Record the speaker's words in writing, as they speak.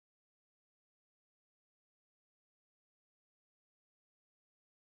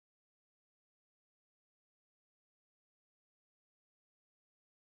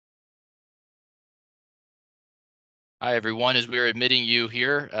Hi, everyone. As we're admitting you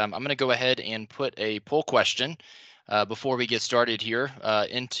here, I'm going to go ahead and put a poll question before we get started here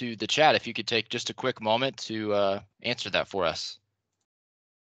into the chat. If you could take just a quick moment to answer that for us.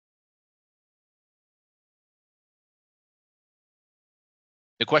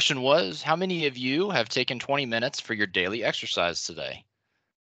 The question was, how many of you have taken 20 minutes for your daily exercise today?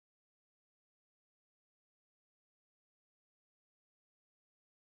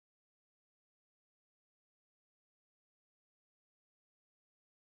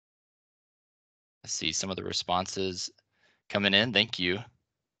 I see some of the responses coming in. Thank you.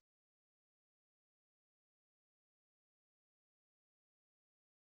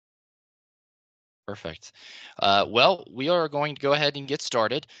 Perfect. Well, we are going to go ahead and get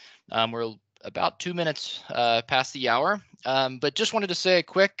started. We're about 2 minutes past the hour, but just wanted to say a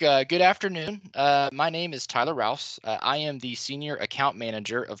quick good afternoon. My name is Tyler Rouse. I am the Senior Account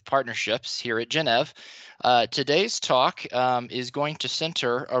Manager of Partnerships here at Genève. Today's talk is going to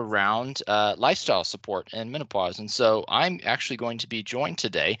center around lifestyle support and menopause. And so I'm actually going to be joined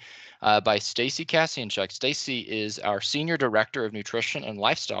today by Stacy Kasianchuk. Stacy is our Senior Director of Nutrition and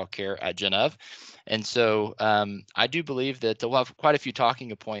Lifestyle Care at Genève. And so I do believe that they'll have quite a few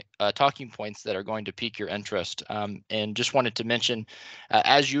talking points that are going to pique your interest. And just wanted to mention,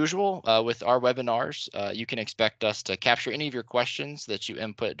 as usual, with our webinars, you can expect us to capture any of your questions that you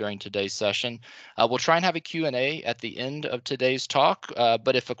input during today's session. We'll try and have a Q&A at the end of today's talk,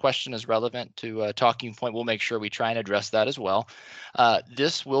 but if a question is relevant to a talking point, we'll make sure we try and address that as well.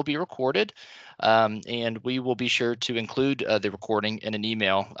 This will be recorded. And we will be sure to include the recording in an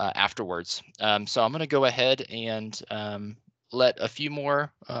email afterwards. So I'm going to go ahead and let a few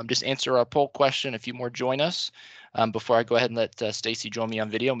more just answer our poll question, a few more join us before I go ahead and let Stacy join me on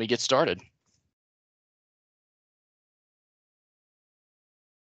video and we get started.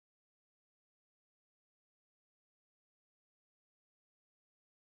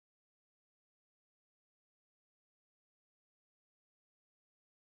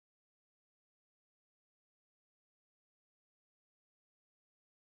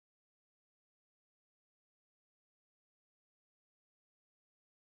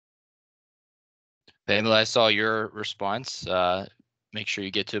 Pamela, I saw your response. Make sure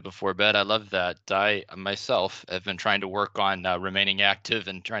you get to it before bed. I love that. I myself have been trying to work on remaining active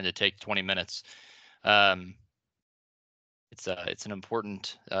and trying to take 20 minutes. It's an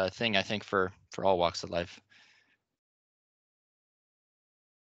important thing, I think, for all walks of life.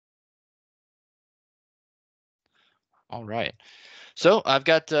 All right. So I've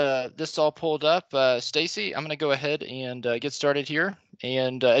got this all pulled up. Stacy, I'm going to go ahead and get started here.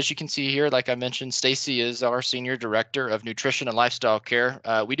 And as you can see here, like I mentioned, Stacy is our Senior Director of Nutrition and Lifestyle Care.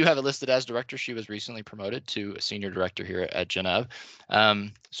 We do have it listed as Director. She was recently promoted to a Senior Director here at Genève.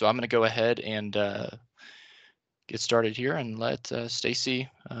 So I'm going to go ahead and get started here and let Stacy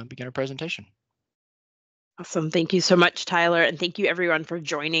begin her presentation. Awesome. Thank you so much, Tyler. And thank you everyone for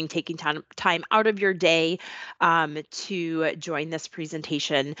joining, taking time out of your day to join this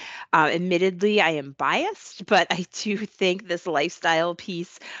presentation. Admittedly, I am biased, but I do think this lifestyle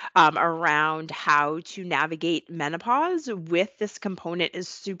piece around how to navigate menopause with this component is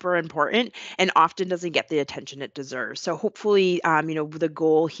super important and often doesn't get the attention it deserves. So hopefully, the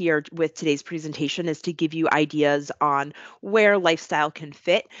goal here with today's presentation is to give you ideas on where lifestyle can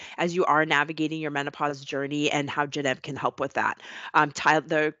fit as you are navigating your menopause journey and how Genève can help with that.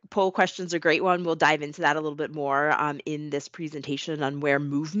 The poll question is a great one. We'll dive into that a little bit more in this presentation on where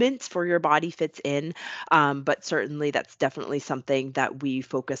movement for your body fits in. But certainly that's definitely something that we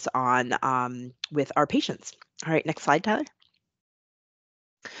focus on with our patients. All right, next slide, Tyler.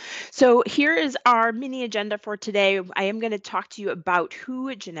 So here is our mini agenda for today. I am going to talk to you about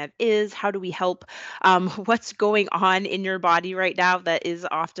who Genève is, how do we help, what's going on in your body right now. That is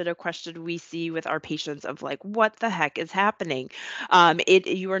often a question we see with our patients of like, what the heck is happening?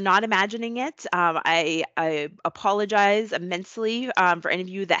 You are not imagining it. I apologize immensely for any of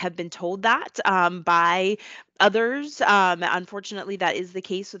you that have been told that by others. Unfortunately, that is the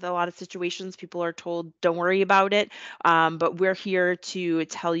case with a lot of situations. People are told, don't worry about it. But we're here to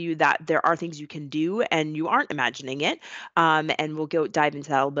tell you that there are things you can do and you aren't imagining it. And we'll dive into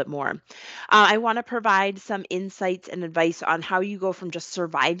that a little bit more. I want to provide some insights and advice on how you go from just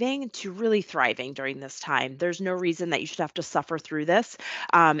surviving to really thriving during this time. There's no reason that you should have to suffer through this.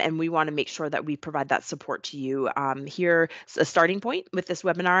 And we want to make sure that we provide that support to you. Here's a starting point with this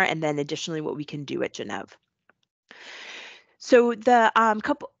webinar, and then additionally what we can do at Genève. So the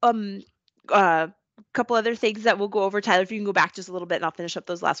couple other things that we'll go over, Tyler, if you can go back just a little bit and I'll finish up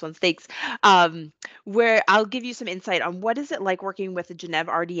those last ones. Thanks. Um, where I'll give you some insight on what is it like working with a Genève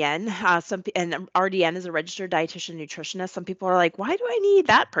RDN. And RDN is a registered dietitian nutritionist. Some people are like, why do I need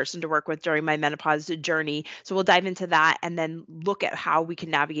that person to work with during my menopause journey? So we'll dive into that and then look at how we can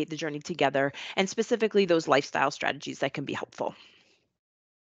navigate the journey together, and specifically those lifestyle strategies that can be helpful.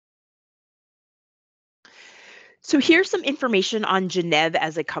 So here's some information on Genève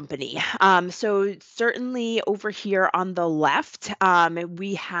as a company. So certainly over here on the left,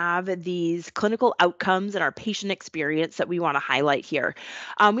 we have these clinical outcomes and our patient experience that we want to highlight here.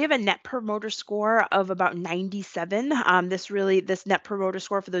 We have a net promoter score of about 97. This net promoter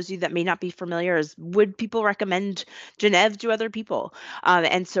score, for those of you that may not be familiar, is would people recommend Genève to other people?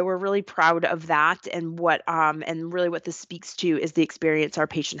 And so we're really proud of that. And really what this speaks to is the experience our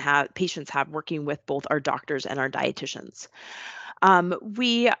patients have working with both our doctors and our dietitians.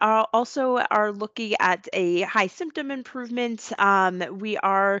 We also are looking at a high symptom improvement. We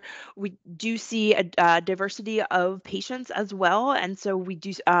do see a diversity of patients as well, and so we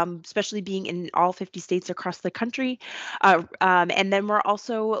do, especially being in all 50 states across the country. And then we're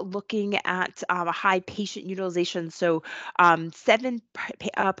also looking at a high patient utilization, so seven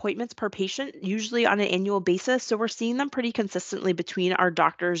appointments per patient, usually on an annual basis. So we're seeing them pretty consistently between our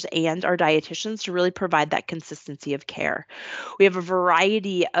doctors and our dietitians to really provide that consistency of care. We have a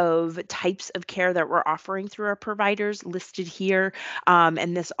variety of types of care that we're offering through our providers listed here.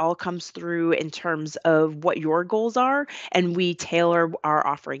 And this all comes through in terms of what your goals are, and we tailor our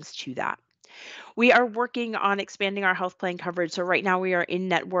offerings to that. We are working on expanding our health plan coverage. So right now we are in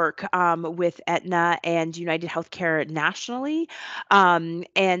network with Aetna and United Healthcare nationally. And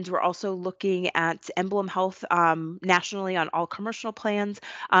we're also looking at Emblem Health nationally on all commercial plans.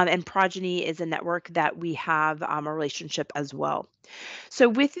 And Progeny is a network that we have a relationship as well. So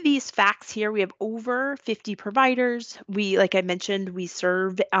with these facts here, we have over 50 providers. Like I mentioned, we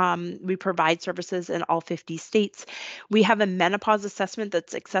provide services in all 50 states. We have a menopause assessment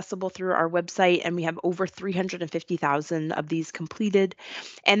that's accessible through our website, and we have over 350,000 of these completed.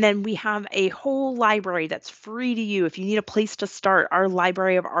 And then we have a whole library that's free to you. If you need a place to start, our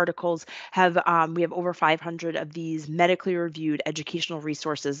library of articles we have over 500 of these medically reviewed educational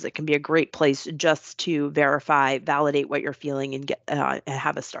resources that can be a great place just to verify, validate what you're feeling, and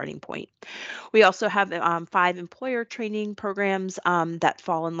have a starting point. We also have 5 employer training programs that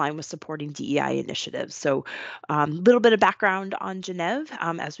fall in line with supporting DEI initiatives. So a little bit of background on Genève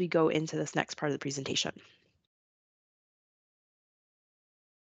as we go into this next part of the presentation.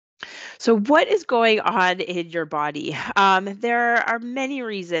 So, what is going on in your body? There are many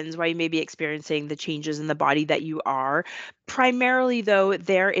reasons why you may be experiencing the changes in the body that you are. Primarily, though,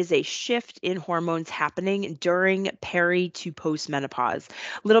 there is a shift in hormones happening during peri to postmenopause.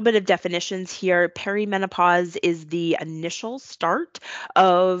 A little bit of definitions here. Perimenopause is the initial start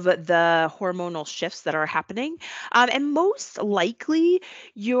of the hormonal shifts that are happening. And most likely,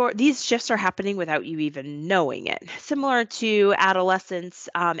 these shifts are happening without you even knowing it. Similar to adolescence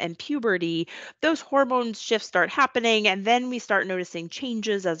and puberty, those hormone shifts start happening, and then we start noticing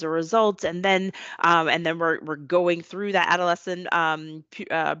changes as a result, and then we're going through that adolescent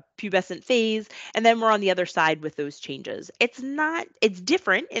pubescent phase, and then we're on the other side with those changes. It's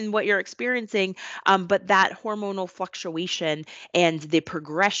different in what you're experiencing, but that hormonal fluctuation and the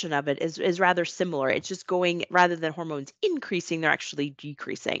progression of it is rather similar. It's just going, rather than hormones increasing, they're actually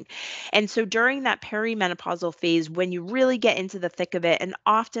decreasing. And so during that perimenopausal phase, when you really get into the thick of it, and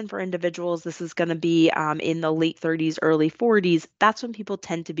often for individuals, this is going to be in the late 30s, early 40s, that's when people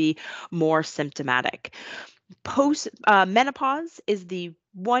tend to be more symptomatic. Post menopause is the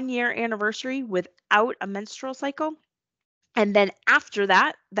 1 year anniversary without a menstrual cycle. And then after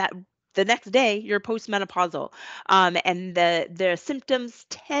that the next day you're postmenopausal, and the symptoms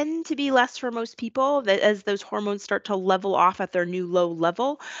tend to be less for most people as those hormones start to level off at their new low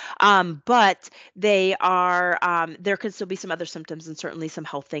level, but there could still be some other symptoms and certainly some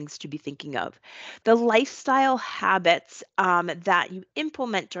health things to be thinking of. The lifestyle habits that you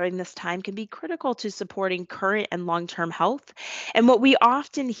implement during this time can be critical to supporting current and long-term health. And what we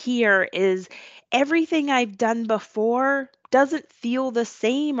often hear is, everything I've done before doesn't feel the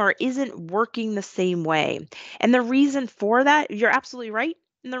same or isn't working the same way. And the reason for that, you're absolutely right.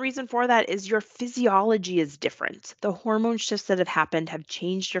 And the reason for that is your physiology is different. The hormone shifts that have happened have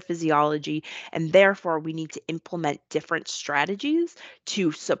changed your physiology, and therefore we need to implement different strategies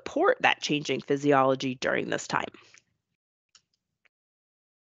to support that changing physiology during this time.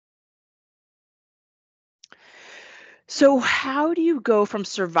 So, how do you go from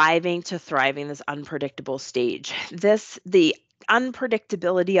surviving to thriving this unpredictable stage? The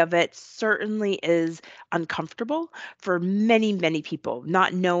unpredictability of it certainly is uncomfortable for many, many people,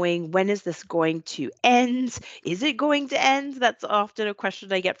 not knowing when is this going to end? Is it going to end? That's often a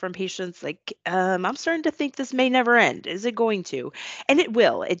question I get from patients like, I'm starting to think this may never end. Is it going to? And it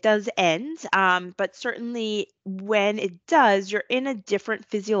will. It does end. But certainly when it does, you're in a different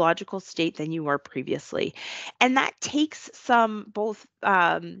physiological state than you were previously. And that takes some both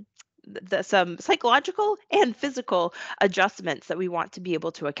some psychological and physical adjustments that we want to be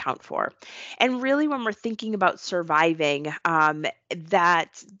able to account for. And really, when we're thinking about surviving,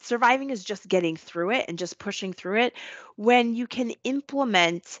 that surviving is just getting through it and just pushing through it. When you can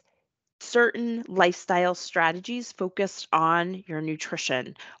implement certain lifestyle strategies focused on your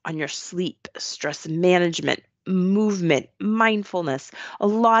nutrition, on your sleep, stress management, movement, mindfulness, a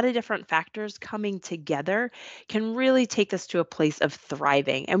lot of different factors coming together can really take us to a place of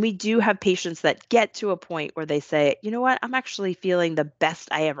thriving. And we do have patients that get to a point where they say, you know what, I'm actually feeling the best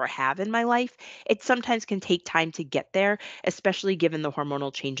I ever have in my life. It sometimes can take time to get there, especially given the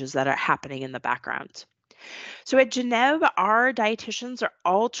hormonal changes that are happening in the background. So at Genève, our dietitians are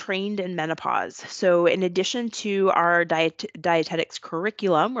all trained in menopause. So in addition to our dietetics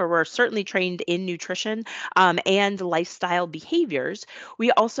curriculum, where we're certainly trained in nutrition and lifestyle behaviors,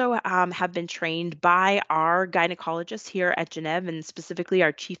 we also have been trained by our gynecologists here at Genève, and specifically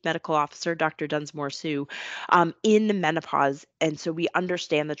our chief medical officer, Dr. Dunsmore Sue, in menopause. And so we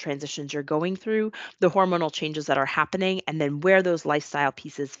understand the transitions you're going through, the hormonal changes that are happening, and then where those lifestyle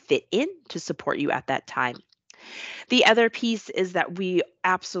pieces fit in to support you at that time. The other piece is that we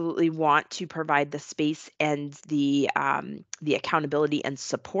absolutely want to provide the space and the accountability and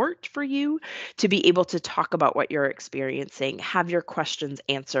support for you to be able to talk about what you're experiencing, have your questions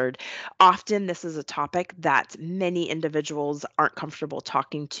answered. Often, this is a topic that many individuals aren't comfortable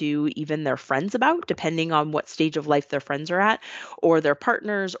talking to even their friends about, depending on what stage of life their friends are at, or their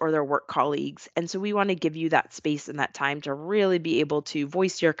partners, or their work colleagues. And so, we want to give you that space and that time to really be able to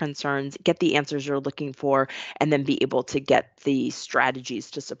voice your concerns, get the answers you're looking for, and then be able to get the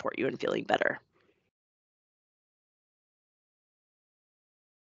strategies to support you in feeling better.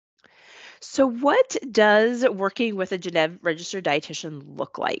 So, what does working with a Geneva registered dietitian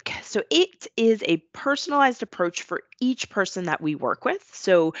look like? So, it is a personalized approach for each person that we work with.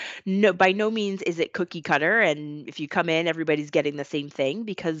 So, no, by no means is it cookie cutter. And if you come in, everybody's getting the same thing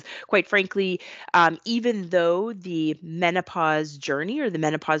because, quite frankly, even though the menopause journey or the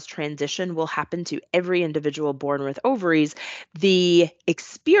menopause transition will happen to every individual born with ovaries, the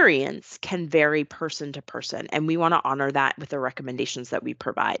experience can vary person to person. And we want to honor that with the recommendations that we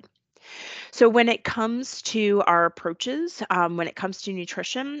provide. So, when it comes to our approaches, when it comes to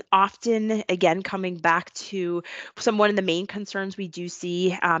nutrition, often, again, coming back to one of the main concerns we do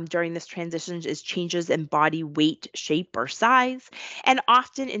see during this transition is changes in body weight, shape, or size. And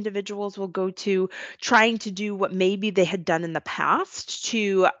often individuals will go to trying to do what maybe they had done in the past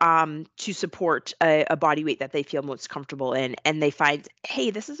to support a body weight that they feel most comfortable in, and they find,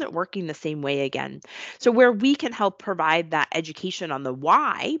 hey, this isn't working the same way again. So, where we can help provide that education on the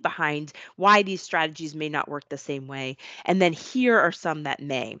why behind why these strategies may not work the same way. And then here are some that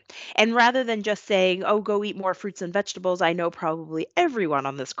may. And rather than just saying, oh, go eat more fruits and vegetables, I know probably everyone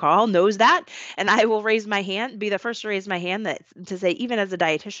on this call knows that. And I will raise my hand, be the first to raise my hand that to say, even as a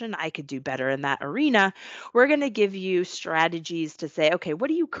dietitian, I could do better in that arena. We're going to give you strategies to say, okay, what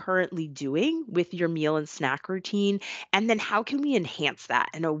are you currently doing with your meal and snack routine? And then how can we enhance that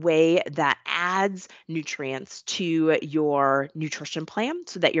in a way that adds nutrients to your nutrition plan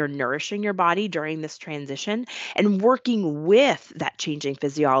so that you're nourishing your body during this transition and working with that changing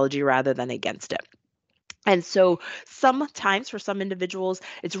physiology rather than against it. And so sometimes for some individuals,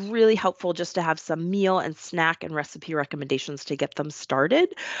 it's really helpful just to have some meal and snack and recipe recommendations to get them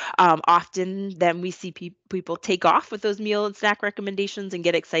started. Often, then we see people take off with those meal and snack recommendations and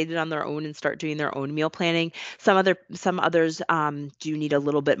get excited on their own and start doing their own meal planning. Some others do need a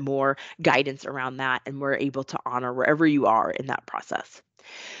little bit more guidance around that, and we're able to honor wherever you are in that process.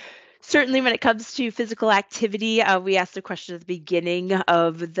 Certainly, when it comes to physical activity, we asked the question at the beginning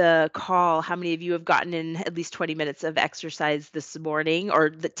of the call, how many of you have gotten in at least 20 minutes of exercise this morning or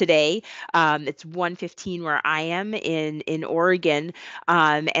today? It's 1:15 where I am in Oregon,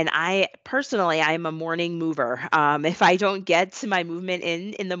 and I am a morning mover. If I don't get to my movement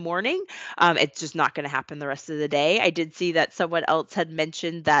in the morning, it's just not going to happen the rest of the day. I did see that someone else had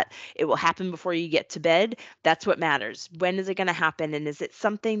mentioned that it will happen before you get to bed. That's what matters. When is it going to happen, and is it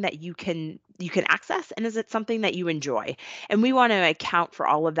something that you you can access, and is it something that you enjoy? And we want to account for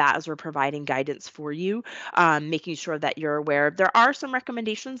all of that as we're providing guidance for you, making sure that you're aware. There are some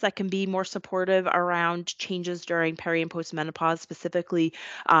recommendations that can be more supportive around changes during peri and postmenopause, specifically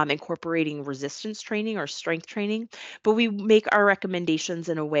incorporating resistance training or strength training. But we make our recommendations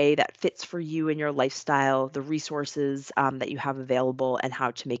in a way that fits for you and your lifestyle, the resources that you have available, and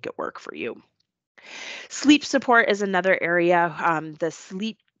how to make it work for you. Sleep support is another area. The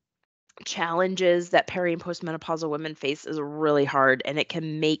sleep challenges that peri and postmenopausal women face is really hard, and it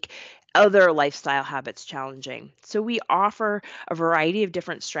can make other lifestyle habits challenging. So we offer a variety of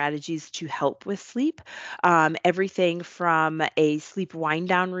different strategies to help with sleep, everything from a sleep wind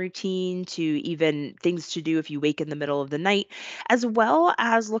down routine to even things to do if you wake in the middle of the night, as well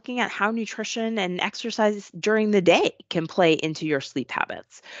as looking at how nutrition and exercise during the day can play into your sleep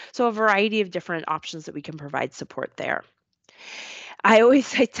habits. So a variety of different options that we can provide support there. I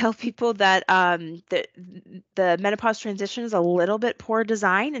tell people that the menopause transition is a little bit poor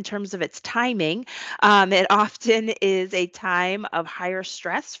design in terms of its timing. It often is a time of higher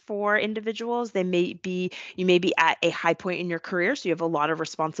stress for individuals. You may be at a high point in your career, so you have a lot of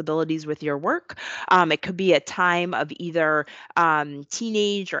responsibilities with your work. It could be a time of either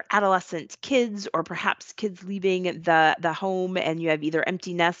teenage or adolescent kids, or perhaps kids leaving the home, and you have either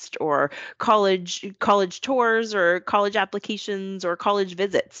empty nest or college tours or college applications or college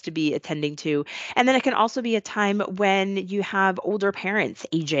visits to be attending to. And then it can also be a time when you have older parents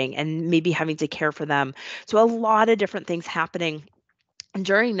aging and maybe having to care for them. So a lot of different things happening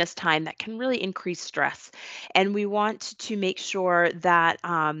during this time that can really increase stress, and we want to make sure that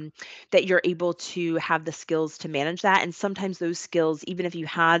that you're able to have the skills to manage that. And sometimes those skills, even if you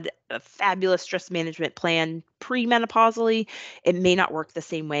had a fabulous stress management plan premenopausally, it may not work the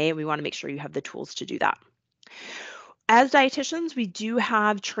same way, and we want to make sure you have the tools to do that. As dietitians, we do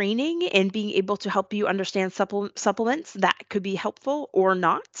have training in being able to help you understand supplements that could be helpful or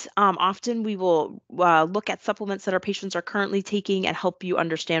not. Often we will look at supplements that our patients are currently taking and help you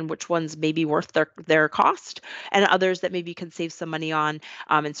understand which ones may be worth their cost, and others that maybe you can save some money on,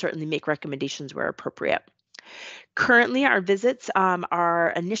 and certainly make recommendations where appropriate. Currently, our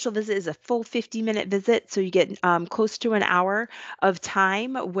initial visit is a full 50-minute visit, so you get close to an hour of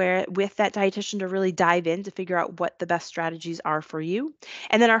time where with that dietitian to really dive in to figure out what the best strategies are for you.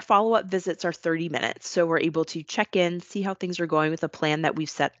 And then our follow-up visits are 30 minutes, so we're able to check in, see how things are going with the plan that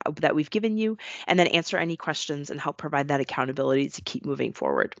we've given you, and then answer any questions and help provide that accountability to keep moving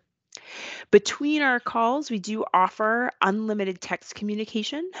forward. Between our calls, we do offer unlimited text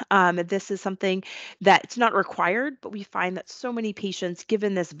communication. This is something that it's not required, but we find that so many patients,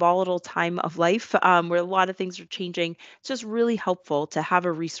 given this volatile time of life, where a lot of things are changing, it's just really helpful to have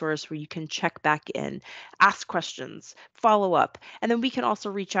a resource where you can check back in, ask questions, follow up, and then we can also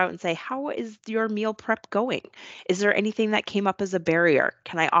reach out and say, how is your meal prep going? Is there anything that came up as a barrier?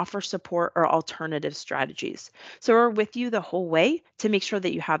 Can I offer support or alternative strategies? So we're with you the whole way to make sure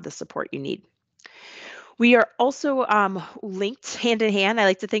that you have the support you need. We are also linked hand in hand. I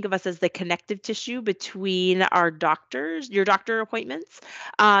like to think of us as the connective tissue between your doctor appointments.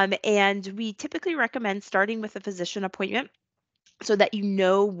 And we typically recommend starting with a physician appointment so that you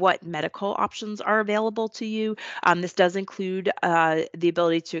know what medical options are available to you. This does include the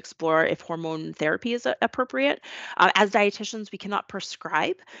ability to explore if hormone therapy is appropriate. As dietitians, we cannot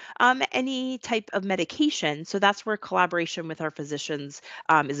prescribe any type of medication, so that's where collaboration with our physicians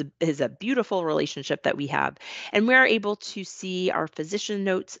is a beautiful relationship that we have. And we're able to see our physician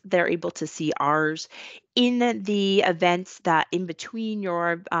notes, they're able to see ours. In the events that in between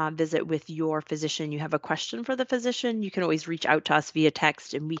your visit with your physician, you have a question for the physician, you can always reach out to us via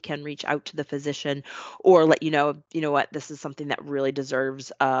text, and we can reach out to the physician or let you know what, this is something that really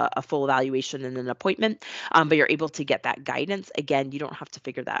deserves a full evaluation and an appointment. But you're able to get that guidance. Again, you don't have to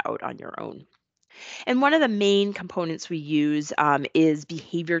figure that out on your own. And one of the main components we use is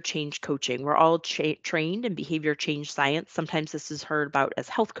behavior change coaching. We're all trained in behavior change science. Sometimes this is heard about as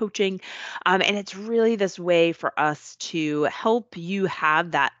health coaching. And it's really this way for us to help you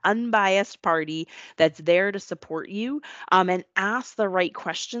have that unbiased party that's there to support you, and ask the right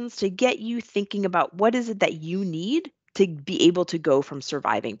questions to get you thinking about what is it that you need to be able to go from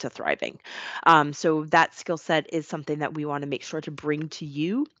surviving to thriving. So that skill set is something that we want to make sure to bring to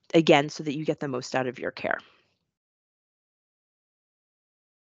you, again, so that you get the most out of your care.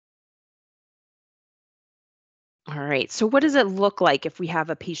 All right. So, what does it look like if we have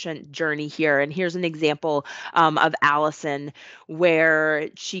a patient journey here? And here's an example of Allison, where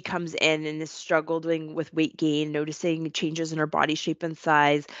she comes in and is struggling with weight gain, noticing changes in her body shape and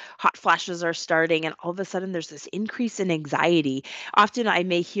size. Hot flashes are starting, and all of a sudden, there's this increase in anxiety. Often, I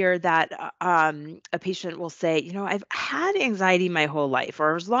may hear that a patient will say, I've had anxiety my whole life,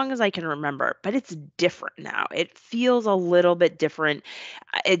 or as long as I can remember, but it's different now. It feels a little bit different.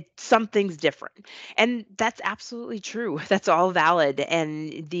 Something's different, and that's absolutely true. That's all valid.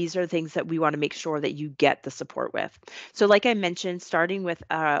 And these are things that we want to make sure that you get the support with. So, like I mentioned, starting with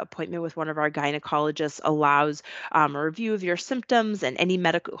an appointment with one of our gynecologists allows a review of your symptoms and any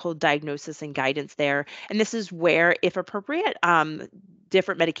medical diagnosis and guidance there. And this is where, if appropriate,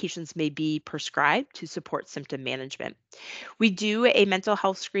 different medications may be prescribed to support symptom management. We do a mental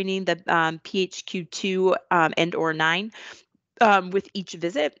health screening, the PHQ-2 and/or 9, with each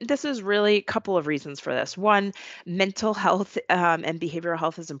visit. This is really a couple of reasons for this. One, mental health and behavioral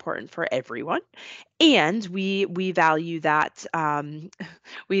health is important for everyone, and we value that.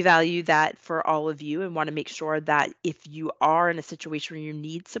 We value that for all of you, and want to make sure that if you are in a situation where you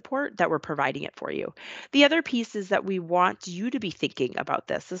need support, that we're providing it for you. The other piece is that we want you to be thinking about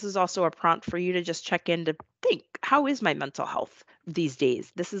this. This is also a prompt for you to just check in to think, how is my mental health these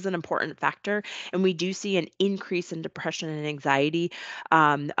days? This is an important factor, and we do see an increase in depression and anxiety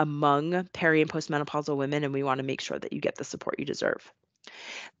among peri and postmenopausal women, and we want to make sure that you get the support you deserve.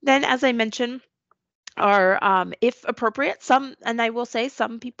 Then, as I mentioned, are, if appropriate, some, and I will say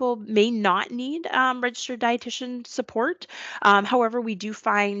some people may not need registered dietitian support. However, we do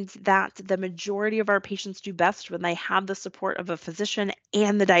find that the majority of our patients do best when they have the support of a physician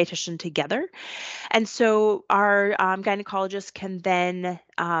and the dietitian together. And so our gynecologist can then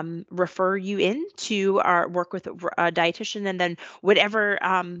refer you in to our work with a dietitian, and then whatever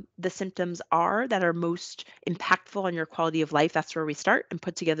the symptoms are that are most impactful on your quality of life, that's where we start and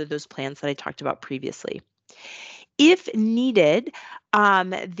put together those plans that I talked about previously. If needed, we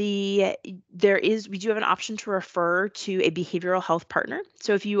do have an option to refer to a behavioral health partner.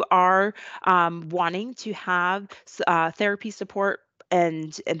 So if you are wanting to have therapy support,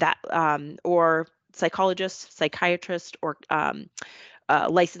 and that or psychologist, psychiatrist, or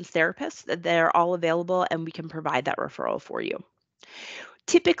licensed therapist, they're all available, and we can provide that referral for you.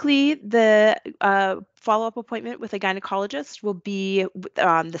 Typically, the follow-up appointment with a gynecologist will be,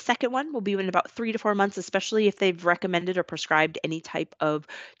 the second one will be in about 3 to 4 months, especially if they've recommended or prescribed any type of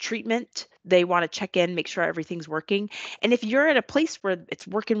treatment. They want to check in, make sure everything's working. And if you're at a place where it's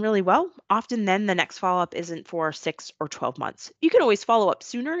working really well, often then the next follow-up isn't for 6 or 12 months. You can always follow up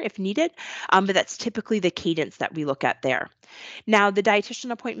sooner if needed, but that's typically the cadence that we look at there. Now, the dietitian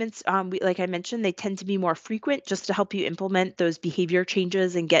appointments, like I mentioned, they tend to be more frequent just to help you implement those behavior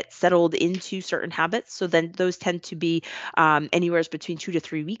changes and get settled into certain habits. So then those tend to be anywhere between 2 to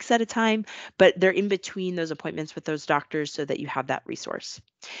 3 weeks at a time, but they're in between those appointments with those doctors so that you have that resource.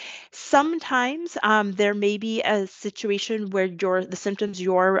 Sometimes there may be a situation where the symptoms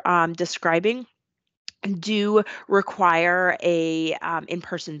you're describing do require a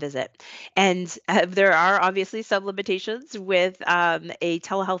in-person visit, and there are obviously some limitations with a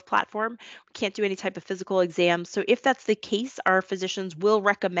telehealth platform. We can't do any type of physical exam, so if that's the case, our physicians will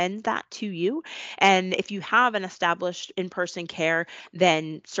recommend that to you. And if you have an established in-person care,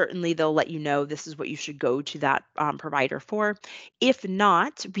 then certainly they'll let you know this is what you should go to that provider for. If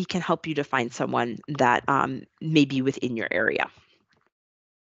not, we can help you to find someone that may be within your area.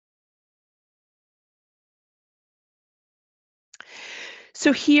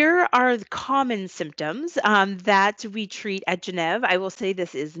 So here are the common symptoms that we treat at Genève. I will say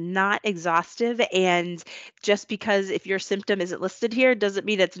this is not exhaustive, and just because if your symptom isn't listed here doesn't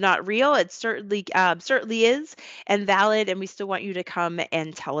mean it's not real. It certainly is and valid, and we still want you to come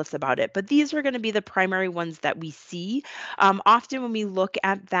and tell us about it. But these are going to be the primary ones that we see. Often when we look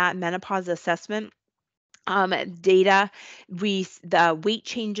at that menopause assessment, data, the weight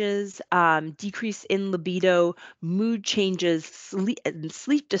changes, decrease in libido, mood changes,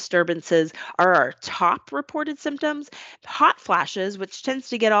 sleep disturbances are our top reported symptoms. Hot flashes, which tends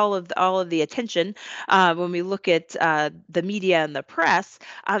to get all of the attention when we look at the media and the press,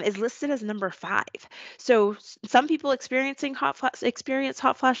 is listed as number 5. So some people experience hot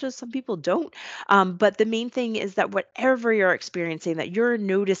flashes, some people don't. But the main thing is that whatever you're experiencing, that you're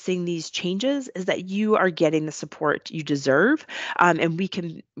noticing these changes, is that you are getting the support you deserve, and we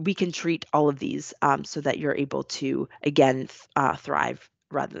can treat all of these so that you're able to again thrive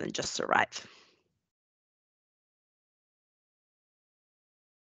rather than just survive.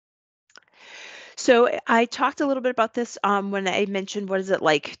 So I talked a little bit about this when I mentioned what is it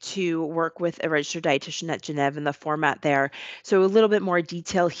like to work with a registered dietitian at Genève and the format there. So a little bit more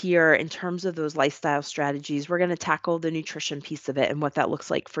detail here in terms of those lifestyle strategies. We're going to tackle the nutrition piece of it and what that looks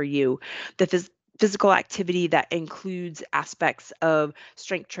like for you. The physical activity that includes aspects of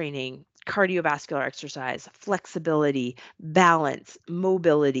strength training, cardiovascular exercise, flexibility, balance,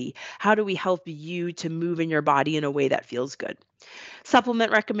 mobility. How do we help you to move in your body in a way that feels good?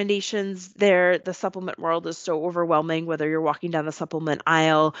 Supplement recommendations there, the supplement world is so overwhelming, whether you're walking down the supplement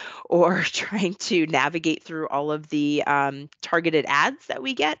aisle or trying to navigate through all of the targeted ads that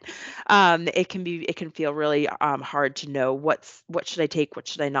we get. It can feel really hard to know what should I take, what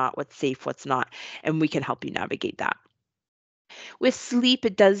should I not, what's safe, what's not, and we can help you navigate that. With sleep,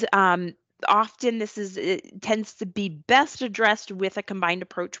 it does often it tends to be best addressed with a combined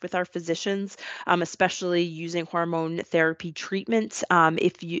approach with our physicians, especially using hormone therapy treatments,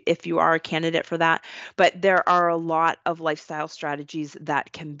 if you are a candidate for that. But there are a lot of lifestyle strategies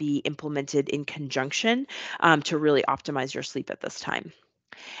that can be implemented in conjunction to really optimize your sleep at this time.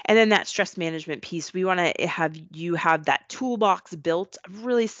 And then that stress management piece, we want to have you have that toolbox built of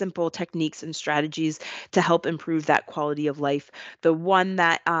really simple techniques and strategies to help improve that quality of life. The one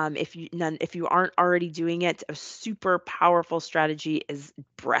that if you aren't already doing it, a super powerful strategy is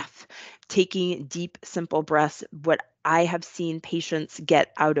breath. Taking deep, simple breaths. What I have seen patients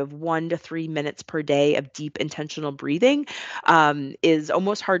get out of 1 to 3 minutes per day of deep intentional breathing is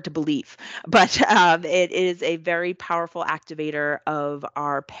almost hard to believe, but it is a very powerful activator of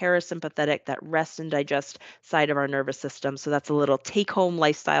our parasympathetic, that rest and digest side of our nervous system. So that's a little take home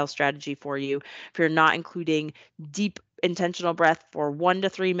lifestyle strategy for you. If you're not including deep intentional breath for 1 to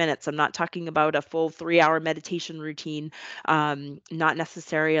 3 minutes, I'm not talking about a full 3 hour meditation routine, not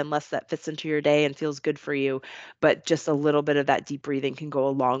necessary unless that fits into your day and feels good for you, but just a little bit of that deep breathing can go a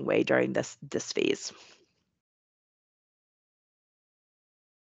long way during this phase.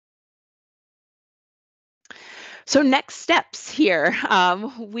 So next steps here,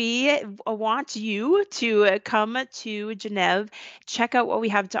 we want you to come to Genève, check out what we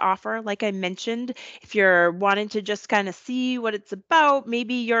have to offer. Like I mentioned, if you're wanting to just kind of see what it's about,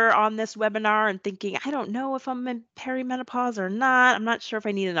 maybe you're on this webinar and thinking, I don't know if I'm in perimenopause or not. I'm not sure if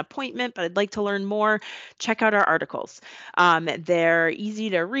I need an appointment, but I'd like to learn more. Check out our articles. They're easy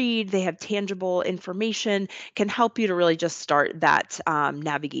to read. They have tangible information, can help you to really just start that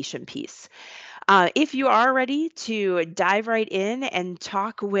navigation piece. If you are ready to dive right in and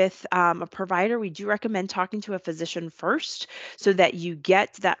talk with a provider, we do recommend talking to a physician first so that you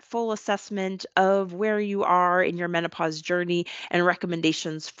get that full assessment of where you are in your menopause journey and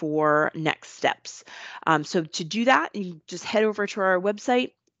recommendations for next steps. So, to do that, you just head over to our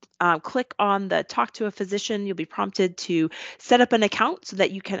website. Click on the talk to a physician. You'll be prompted to set up an account so that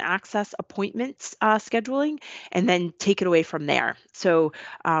you can access appointments scheduling and then take it away from there. So,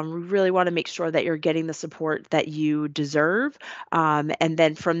 we really want to make sure that you're getting the support that you deserve. And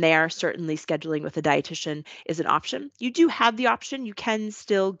then from there, certainly scheduling with a dietitian is an option. You do have the option. You can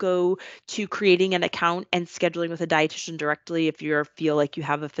still go to creating an account and scheduling with a dietitian directly if you feel like you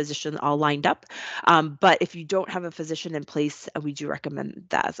have a physician all lined up. But if you don't have a physician in place, we do recommend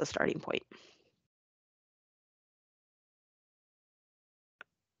that as a starting point.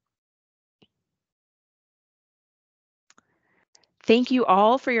 Thank you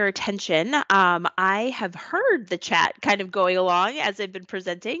all for your attention. I have heard the chat kind of going along as I've been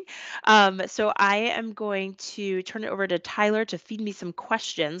presenting. So I am going to turn it over to Tyler to feed me some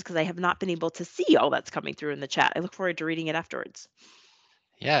questions because I have not been able to see all that's coming through in the chat. I look forward to reading it afterwards.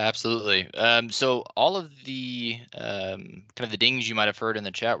 Yeah, absolutely. So all of the kind of the dings you might have heard in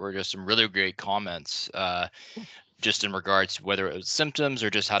the chat were just some really great comments. Just in regards to whether it was symptoms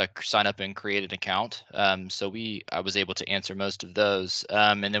or just how to sign up and create an account. So I was able to answer most of those.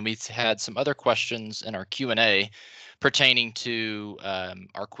 And then we had some other questions in our Q&A pertaining to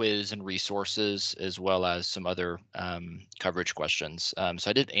our quiz and resources, as well as some other coverage questions. So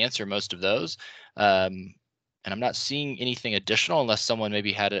I did answer most of those. And I'm not seeing anything additional unless someone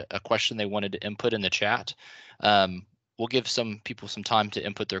maybe had a question they wanted to input in the chat. We'll give some people some time to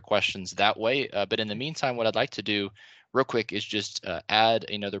input their questions that way. But in the meantime, what I'd like to do real quick is just add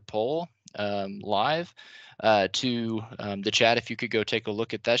another poll live to the chat. If you could go take a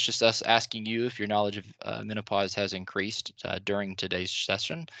look at that, it's just us asking you if your knowledge of menopause has increased during today's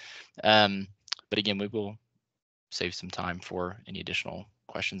session. But again, we will save some time for any additional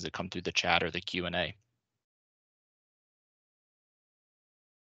questions that come through the chat or the Q&A.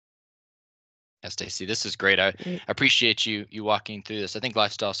 Yeah, Stacy, this is great. I Great. appreciate you walking through this. I think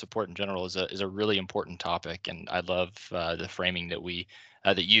lifestyle support in general is a really important topic, and I love the framing that we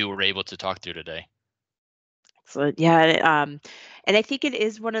that you were able to talk through today. Excellent. Yeah, and I think it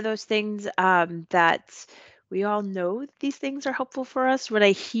is one of those things that we all know these things are helpful for us. What I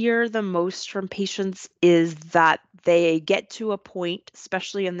hear the most from patients is that they get to a point,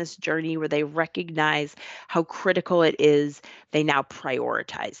 especially in this journey, where they recognize how critical it is. They now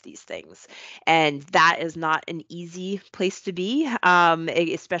prioritize these things, and that is not an easy place to be,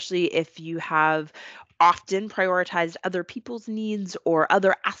 especially if you have often prioritized other people's needs or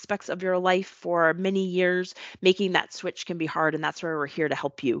other aspects of your life for many years. Making that switch can be hard, and that's where we're here to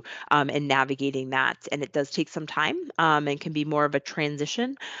help you in navigating that. And it does take some time and can be more of a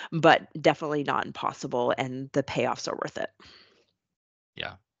transition, but definitely not impossible, and the payoffs are worth it.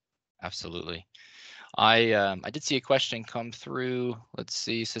 Yeah, absolutely. I did see a question come through. Let's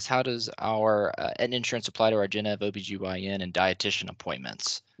see. It says, how does our Aetna insurance apply to our Gen Ed, OBGYN, and dietitian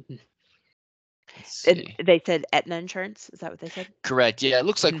appointments? Mhm. Let's And see. they said Aetna insurance. Is that what they said? Correct. Yeah, it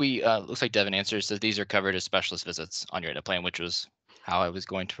looks like Mhm. we looks like Devin answers that these are covered as specialist visits on your Aetna plan, which was how I was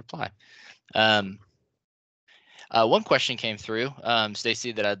going to reply. Um, one question came through,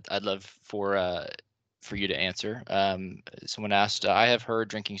 Stacy, that I'd love for you to answer. Someone asked, I have heard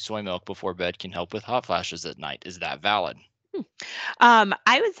drinking soy milk before bed can help with hot flashes at night. Is that valid?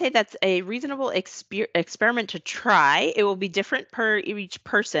 I would say that's a reasonable experiment to try. It will be different per each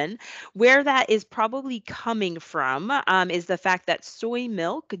person. Where that is probably coming from is the fact that soy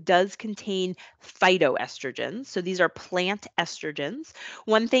milk does contain phytoestrogens. So these are plant estrogens.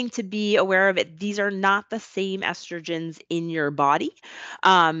 One thing to be aware of it, these are not the same estrogens in your body.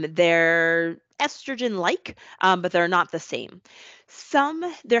 They're estrogen like, but they're not the same.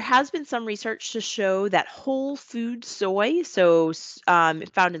 There has been some research to show that whole food soy, so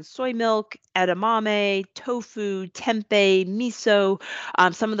found in soy milk, edamame, tofu, tempeh, miso,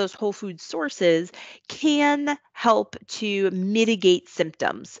 some of those whole food sources can help to mitigate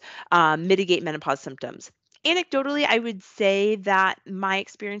symptoms, mitigate menopause symptoms. Anecdotally, I would say that my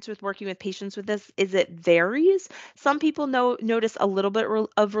experience with working with patients with this is it varies. Some people notice a little bit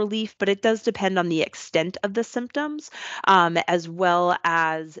of relief, but it does depend on the extent of the symptoms as well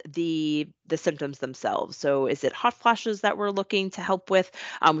as the symptoms themselves. So, is it hot flashes that we're looking to help with,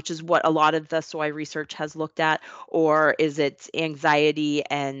 which is what a lot of the soy research has looked at, or is it anxiety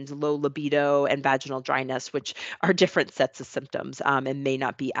and low libido and vaginal dryness, which are different sets of symptoms and may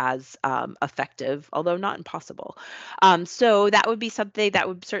not be as effective, although not impossible. So that would be something that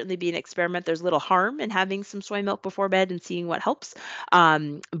would certainly be an experiment. There's little harm in having some soy milk before bed and seeing what helps.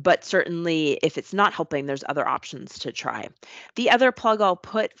 But certainly, if it's not helping, there's other options to try. The other plug I'll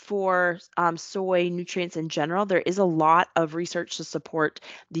put for soy nutrients in general, there is a lot of research to support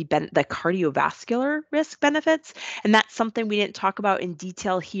the cardiovascular risk benefits, and that's something we didn't talk about in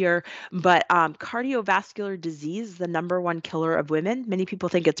detail here. But cardiovascular disease is the number one killer of women. Many people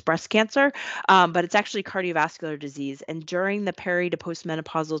think it's breast cancer, but it's actually cardiovascular disease. And during the peri to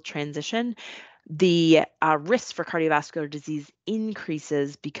postmenopausal transition, the risk for cardiovascular disease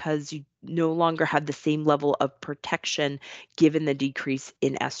increases because you no longer have the same level of protection given the decrease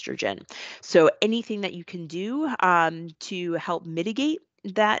in estrogen. So, anything that you can do to help mitigate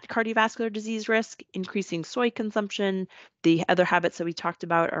that cardiovascular disease risk, increasing soy consumption, the other habits that we talked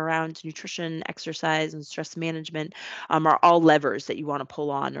about around nutrition, exercise, and stress management are all levers that you want to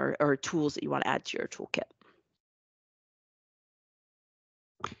pull on or tools that you want to add to your toolkit.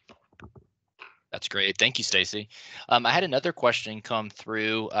 That's great. Thank you, Stacy. I had another question come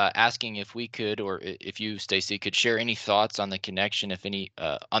through asking if we could, or if you, Stacy, could share any thoughts on the connection, if any,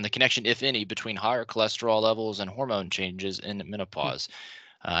 on the connection, if any, between higher cholesterol levels and hormone changes in menopause.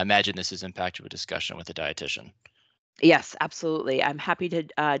 I imagine this is impacted with discussion with a dietitian. Yes, absolutely. I'm happy to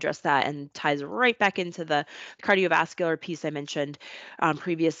address that and ties right back into the cardiovascular piece I mentioned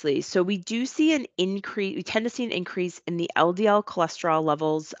previously. So we do see an increase, we tend to see an increase in the LDL cholesterol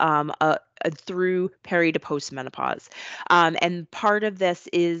levels through peri to postmenopause. And part of this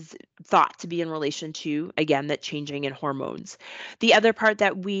is thought to be in relation to, again, that changing in hormones. The other part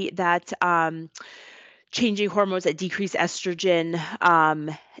that changing hormones that decrease estrogen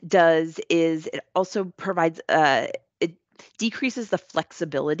does is it also provides it decreases the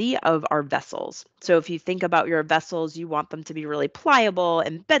flexibility of our vessels. So if you think about your vessels, you want them to be really pliable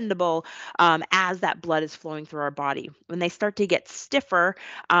and bendable as that blood is flowing through our body. When they start to get stiffer,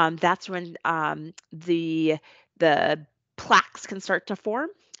 that's when the plaques can start to form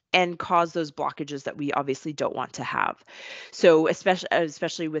and cause those blockages that we obviously don't want to have. So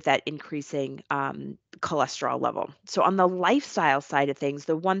especially with that increasing cholesterol level. So on the lifestyle side of things,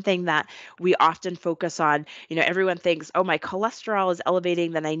 the one thing that we often focus on, everyone thinks, oh, my cholesterol is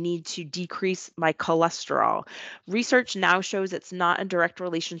elevating, then I need to decrease my cholesterol. Research now shows it's not a direct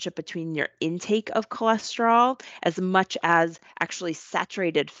relationship between your intake of cholesterol as much as actually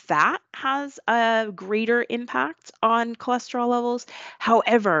saturated fat has a greater impact on cholesterol levels.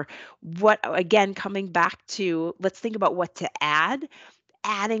 However, what again, coming back to, let's think about what to add.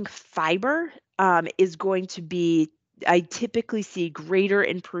 Adding fiber is going to be, I typically see greater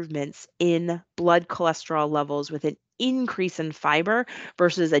improvements in blood cholesterol levels with an increase in fiber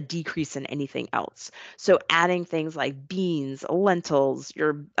versus a decrease in anything else. So adding things like beans, lentils,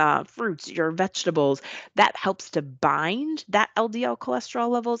 your fruits, your vegetables, that helps to bind that LDL cholesterol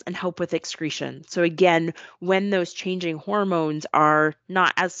levels and help with excretion. So again, when those changing hormones are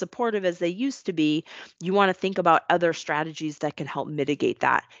not as supportive as they used to be, you want to think about other strategies that can help mitigate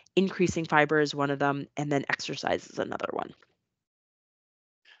that. Increasing fiber is one of them, and then exercise is another one.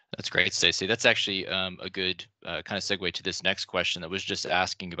 That's great, Stacey. That's actually a good kind of segue to this next question that was just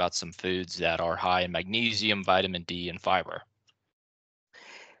asking about some foods that are high in magnesium, vitamin D, and fiber.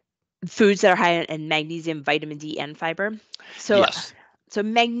 Foods that are high in magnesium, vitamin D, and fiber. So Yes. so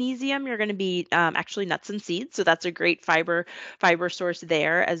magnesium, you're going to be actually nuts and seeds. So that's a great fiber source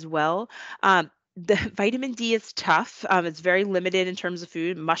there as well. The vitamin D is tough. It's very limited in terms of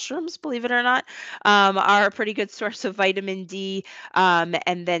food. Mushrooms, believe it or not, are a pretty good source of vitamin D.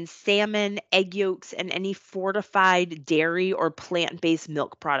 And then salmon, egg yolks, and any fortified dairy or plant-based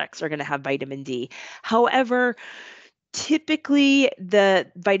milk products are going to have vitamin D. However, typically, the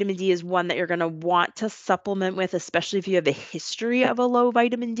vitamin D is one that you're going to want to supplement with, especially if you have a history of a low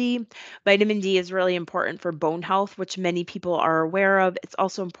vitamin D. Vitamin D is really important for bone health, which many people are aware of. It's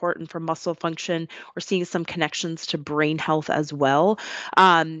also important for muscle function. We're seeing some connections to brain health as well.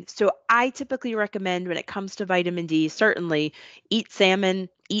 So I typically recommend when it comes to vitamin D, certainly eat salmon,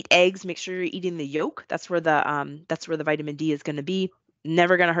 eat eggs, make sure you're eating the yolk. That's where the vitamin D is going to be.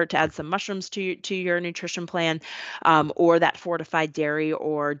 Never going to hurt to add some mushrooms to your nutrition plan, or that fortified dairy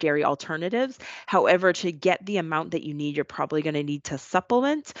or dairy alternatives. However, to get the amount that you need, you're probably going to need to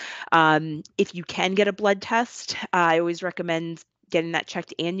supplement. If you can get a blood test, I always recommend getting that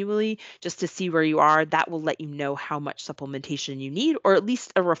checked annually just to see where you are. That will let you know how much supplementation you need, or at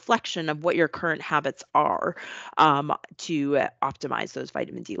least a reflection of what your current habits are, to optimize those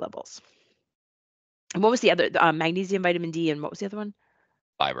vitamin D levels. And what was the other? Magnesium, vitamin D, and what was the other one?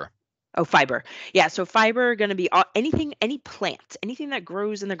 Fiber. Oh, fiber. Yeah, so fiber going to be anything, any plant, anything that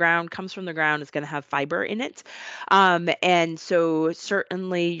grows in the ground, comes from the ground is going to have fiber in it. And so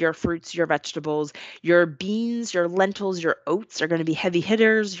certainly your fruits, your vegetables, your beans, your lentils, your oats are going to be heavy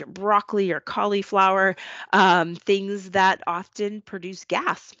hitters, your broccoli, your cauliflower, things that often produce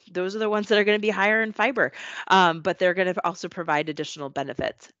gas. Those are the ones that are going to be higher in fiber, but they're going to also provide additional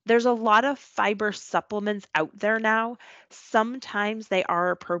benefits. There's a lot of fiber supplements out there now. Sometimes they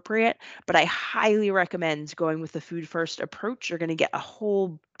are appropriate, but I highly recommend going with the food first approach. You're going to get a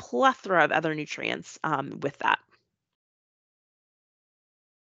whole plethora of other nutrients with that.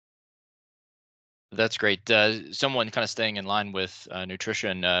 That's great. Someone kind of staying in line with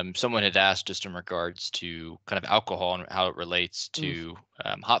nutrition, someone had asked just in regards to kind of alcohol and how it relates Mm. to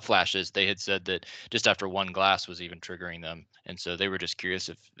hot flashes. They had said that just after one glass was even triggering them. And so they were just curious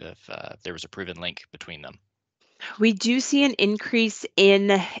if there was a proven link between them. We do see an increase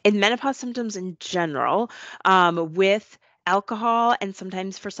in menopause symptoms in general, with alcohol and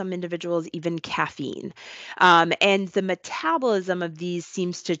sometimes for some individuals even caffeine. And the metabolism of these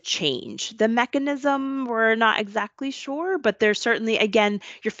seems to change. The mechanism we're not exactly sure, but there's certainly, again,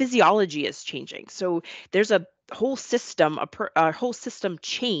 your physiology is changing. So there's a whole system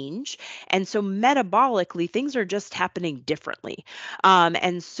change, and so metabolically things are just happening differently.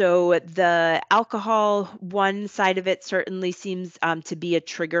 And so the alcohol, one side of it certainly seems to be a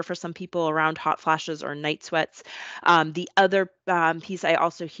trigger for some people around hot flashes or night sweats. The other piece I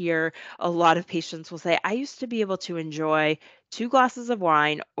also hear a lot of patients will say, I used to be able to enjoy 2 glasses of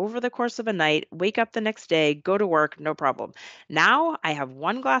wine over the course of a night, wake up the next day, go to work, no problem. Now I have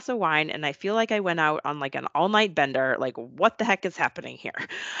 1 glass of wine and I feel like I went out on like an all night bender. Like, what the heck is happening here?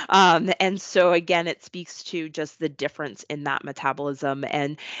 And so again, it speaks to just the difference in that metabolism,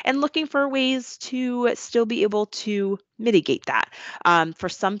 and looking for ways to still be able to mitigate that. For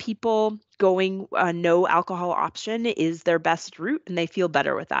some people, going a no alcohol option is their best route and they feel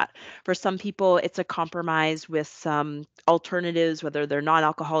better with that. For some people, it's a compromise with some alternatives, whether they're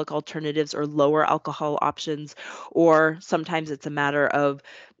non-alcoholic alternatives or lower alcohol options, or sometimes it's a matter of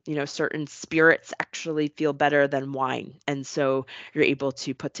certain spirits actually feel better than wine. And so you're able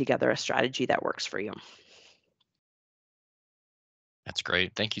to put together a strategy that works for you. That's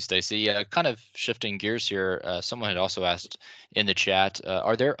great. Thank you, Stacy. Kind of shifting gears here, someone had also asked in the chat,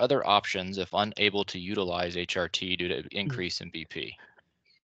 are there other options if unable to utilize HRT due to increase in BP?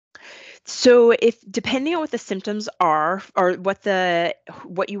 So if depending on what the symptoms are or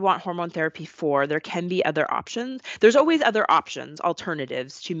what you want hormone therapy for, there can be other options. There's always other options,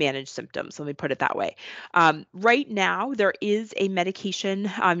 alternatives to manage symptoms. Let me put it that way. Right now, there is a medication.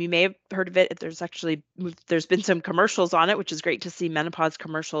 You may have heard of it. There's been some commercials on it, which is great to see menopause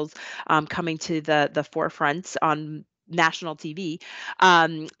commercials coming to the forefront on national TV.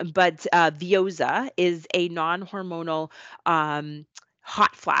 But Veoza is a non-hormonal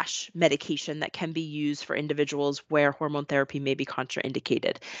hot flash medication that can be used for individuals where hormone therapy may be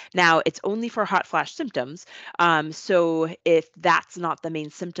contraindicated. Now, it's only for hot flash symptoms. So, if that's not the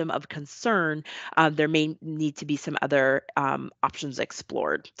main symptom of concern, there may need to be some other options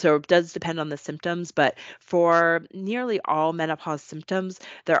explored. So, it does depend on the symptoms, but for nearly all menopause symptoms,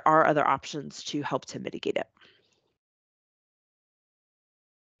 there are other options to help to mitigate it.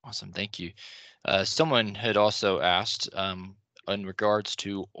 Awesome. Thank you. Someone had also asked in regards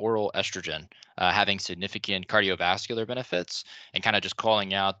to oral estrogen having significant cardiovascular benefits and kind of just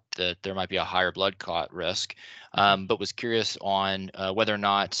calling out that there might be a higher blood clot risk, but was curious on whether or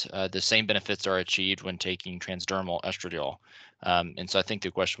not the same benefits are achieved when taking transdermal estradiol. And so I think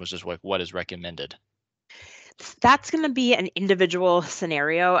the question was just like, what is recommended? That's going to be an individual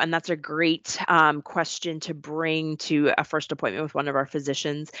scenario, and that's a great question to bring to a first appointment with one of our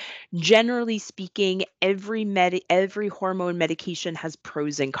physicians. Generally speaking, every hormone medication has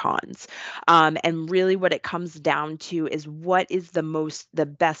pros and cons, and really what it comes down to is what is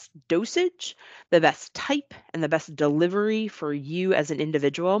the best dosage, the best type, and the best delivery for you as an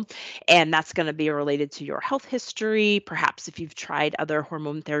individual, and that's going to be related to your health history, perhaps if you've tried other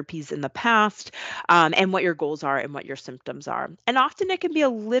hormone therapies in the past, and what your goals are and what your symptoms are. And often it can be a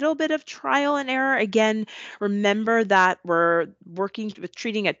little bit of trial and error. Again, remember that we're working with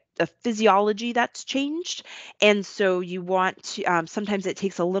treating a physiology that's changed. And so you want to, sometimes it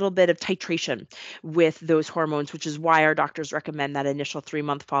takes a little bit of titration with those hormones, which is why our doctors recommend that initial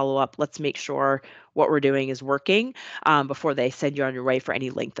 3-month follow up. Let's make sure what we're doing is working before they send you on your way for any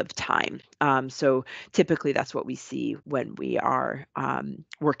length of time. So typically that's what we see when we are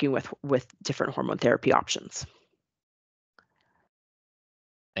working with different hormone therapy options.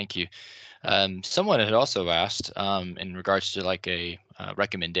 Thank you. Someone had also asked in regards to like a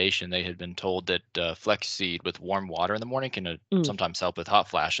recommendation. They had been told that flaxseed with warm water in the morning can sometimes help with hot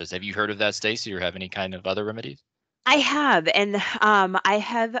flashes. Have you heard of that, Stacy, or have any kind of other remedies? I have, and I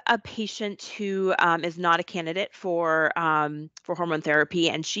have a patient who is not a candidate for hormone therapy,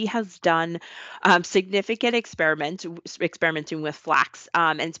 and she has done significant experimenting with flax,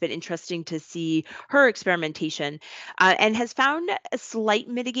 and it's been interesting to see her experimentation, and has found a slight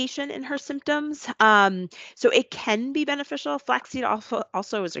mitigation in her symptoms. So it can be beneficial. Flaxseed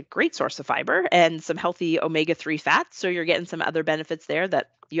also is a great source of fiber and some healthy omega-3 fats, so you're getting some other benefits there that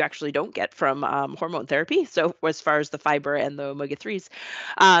you actually don't get from hormone therapy. So as far as the fiber and the omega-3s,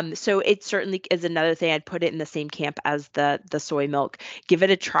 so it certainly is another thing. I'd put it in the same camp as the soy milk. Give it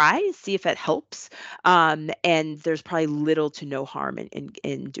a try, see if it helps, and there's probably little to no harm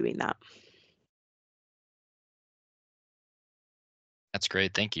in doing that. That's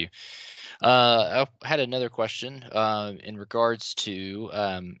great. Thank you. I had another question in regards to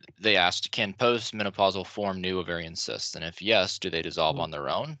they asked, can postmenopausal form new ovarian cysts? And if yes, do they dissolve on their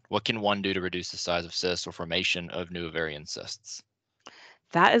own? What can one do to reduce the size of cysts or formation of new ovarian cysts?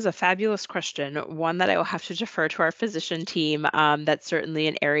 That is a fabulous question, one that I will have to defer to our physician team. That's certainly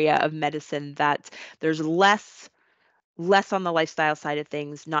an area of medicine that there's less on the lifestyle side of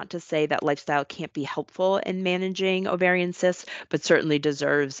things. Not to say that lifestyle can't be helpful in managing ovarian cysts, but certainly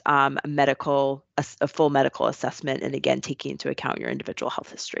deserves a full medical assessment, and again, taking into account your individual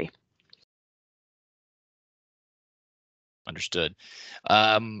health history. Understood.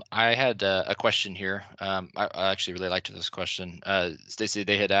 I had a question here. I actually really liked this question. Stacey,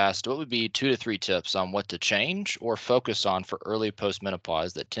 they had asked, what would be 2 to 3 tips on what to change or focus on for early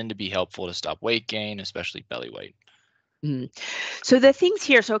postmenopause that tend to be helpful to stop weight gain, especially belly weight? Mhm. So the things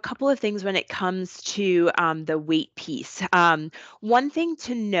here, so a couple of things when it comes to the weight piece. One thing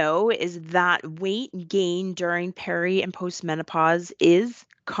to know is that weight gain during peri and postmenopause is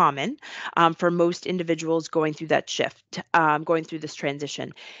common for most individuals going through that shift, going through this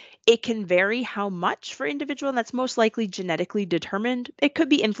transition. It can vary how much for individual, and that's most likely genetically determined. It could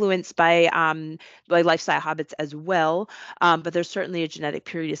be influenced by lifestyle habits as well, but there's certainly a genetic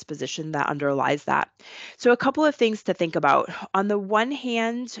predisposition that underlies that. So, a couple of things to think about. On the one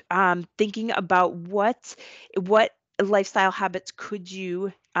hand, thinking about what lifestyle habits could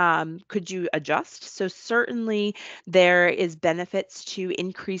you adjust. So certainly there is benefits to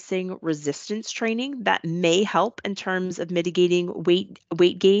increasing resistance training that may help in terms of mitigating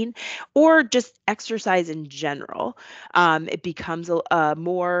weight gain, or just exercise in general. It becomes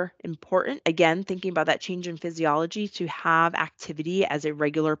more important, again, thinking about that change in physiology, to have activity as a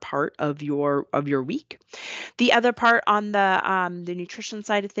regular part of your week. The other part on the nutrition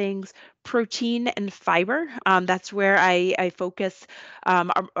side of things, protein and fiber. That's where I focus,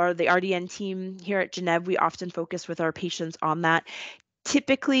 or the RDN team here at Genève, we often focus with our patients on that.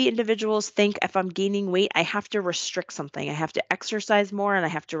 Typically, individuals think if I'm gaining weight, I have to restrict something. I have to exercise more and I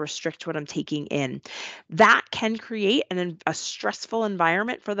have to restrict what I'm taking in. That can create a stressful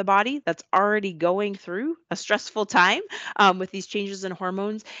environment for the body that's already going through a stressful time, with these changes in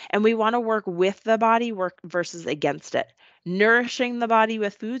hormones. And we want to work with the body, work versus against it. Nourishing the body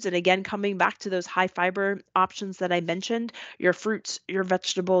with foods, and again, coming back to those high fiber options that I mentioned, your fruits, your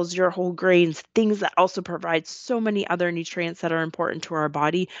vegetables, your whole grains, things that also provide so many other nutrients that are important to our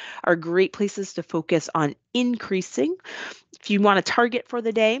body, are great places to focus on increasing. If you want a target for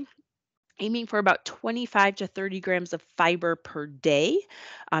the day, aiming for about 25 to 30 grams of fiber per day.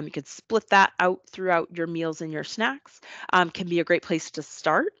 You could split that out throughout your meals and your snacks. Can be a great place to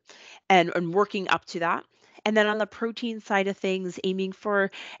start, and working up to that. And then on the protein side of things, aiming for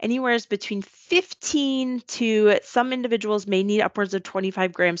anywhere between 15 to, some individuals may need upwards of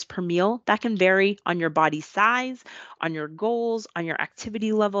 25 grams per meal. That can vary on your body size, on your goals, on your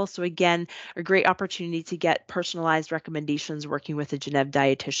activity level. So again, a great opportunity to get personalized recommendations working with a Genève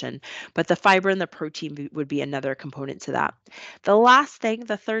dietitian. But the fiber and the protein would be another component to that. The last thing,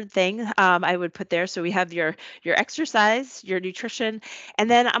 the third thing, I would put there. So we have your exercise, your nutrition,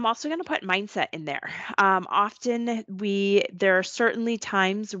 and then I'm also going to put mindset in there. Often there are certainly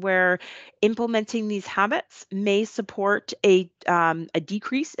times where implementing these habits may support a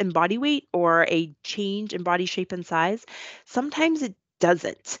decrease in body weight or a change in body shape and size. Sometimes it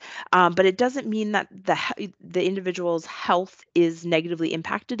doesn't, but it doesn't mean that the individual's health is negatively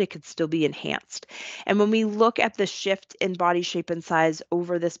impacted. It could still be enhanced. And when we look at the shift in body shape and size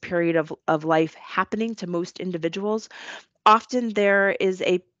over this period of life happening to most individuals, often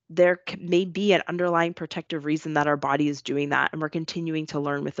may be an underlying protective reason that our body is doing that, and we're continuing to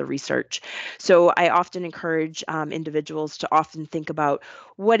learn with the research. So I often encourage individuals to often think about,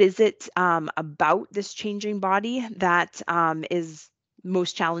 what is it about this changing body that is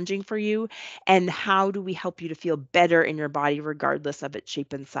most challenging for you, and how do we help you to feel better in your body regardless of its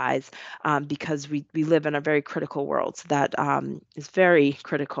shape and size, because we live in a very critical world that is very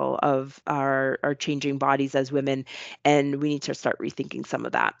critical of our changing bodies as women, and we need to start rethinking some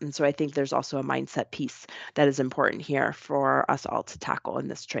of that. And so I think there's also a mindset piece that is important here for us all to tackle in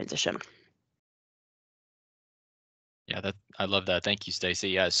this transition. Yeah, that I love that. Thank you, Stacy.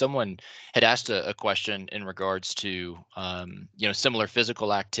 Yeah, someone had asked a question in regards to similar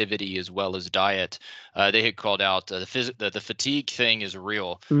physical activity as well as diet. They had called out the fatigue thing is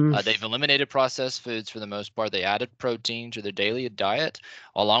real. Mm. They've eliminated processed foods for the most part. They added protein to their daily diet,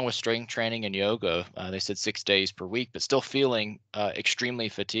 along with strength training and yoga. They said 6 days per week, but still feeling extremely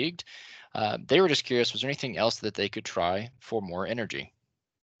fatigued. They were just curious, was there anything else that they could try for more energy?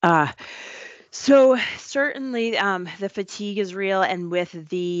 Uh, so certainly the fatigue is real, and with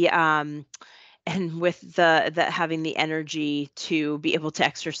the having the energy to be able to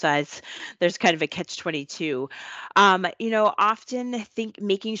exercise, there's kind of a catch 22. Often think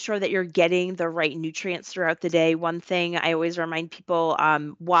making sure that you're getting the right nutrients throughout the day. One thing I always remind people,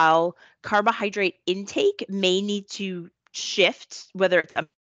 while carbohydrate intake may need to shift, whether it's a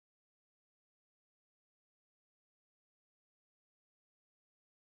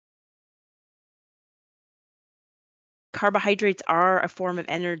carbohydrates are a form of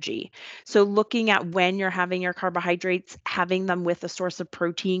energy. So looking at when you're having your carbohydrates, having them with a source of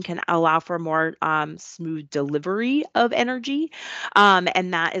protein can allow for more smooth delivery of energy.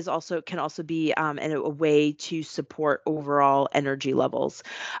 And that can also be a way to support overall energy levels.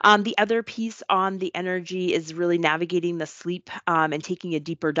 The other piece on the energy is really navigating the sleep, and taking a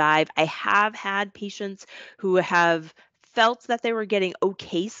deeper dive. I have had patients who have felt that they were getting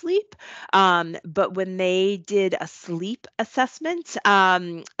okay sleep, but when they did a sleep assessment,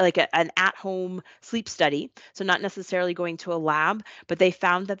 like an at-home sleep study, so not necessarily going to a lab, but they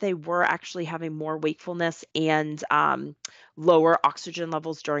found that they were actually having more wakefulness and lower oxygen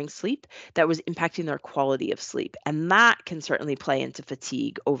levels during sleep that was impacting their quality of sleep. And that can certainly play into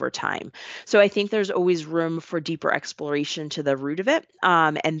fatigue over time. So I think there's always room for deeper exploration to the root of it.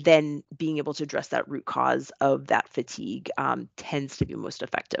 And then being able to address that root cause of that fatigue tends to be most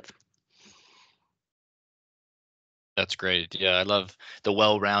effective. That's great. Yeah, I love the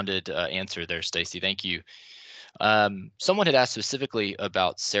well-rounded answer there, Stacy. Thank you. Someone had asked specifically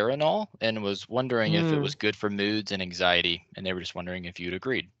about Serenol and was wondering if it Mm. was good for moods and anxiety, and they were just wondering if you'd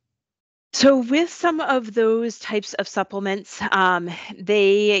agreed. So with some of those types of supplements,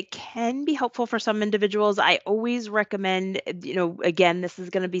 they can be helpful for some individuals. I always recommend, again, this is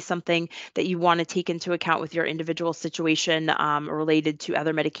going to be something that you want to take into account with your individual situation related to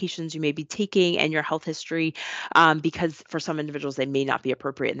other medications you may be taking and your health history, because for some individuals, they may not be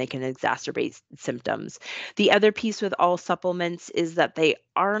appropriate and they can exacerbate symptoms. The other piece with all supplements is that they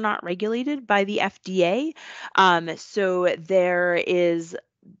are not regulated by the FDA. So there is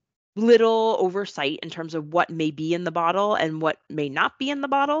little oversight in terms of what may be in the bottle and what may not be in the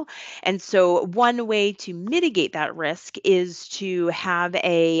bottle. And so, one way to mitigate that risk is to have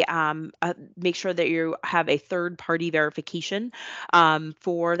make sure that you have a third party verification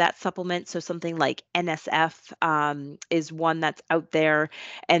for that supplement. So, something like NSF is one that's out there,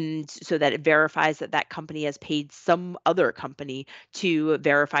 and so that it verifies that that company has paid some other company to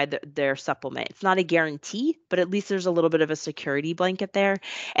verify their supplement. It's not a guarantee, but at least there's a little bit of a security blanket there.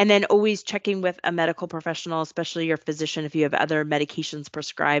 And then always checking with a medical professional, especially your physician, if you have other medications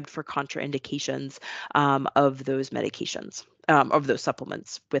prescribed for contraindications of those medications, of those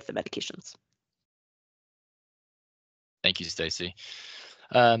supplements with the medications. Thank you, Stacy.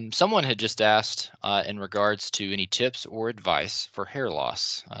 Someone had just asked in regards to any tips or advice for hair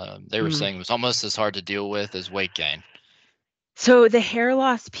loss. They were Mm. saying it was almost as hard to deal with as weight gain. So the hair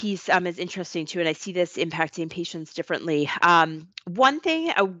loss piece is interesting too, and I see this impacting patients differently. One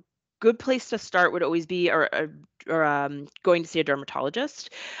thing, a good place to start would always be going to see a dermatologist,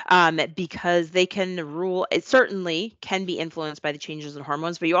 because they can rule. It certainly can be influenced by the changes in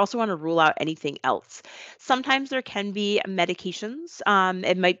hormones, but you also want to rule out anything else. Sometimes there can be medications.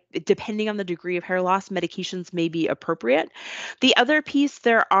 It might, depending on the degree of hair loss, medications may be appropriate. The other piece,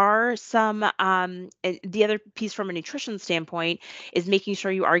 there are some, the other piece from a nutrition standpoint is making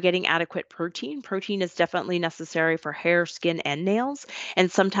sure you are getting adequate protein. Protein is definitely necessary for hair, skin, and nails.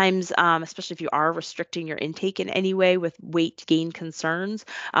 And sometimes, especially if you are restricting your intake in any way with weight gain concerns,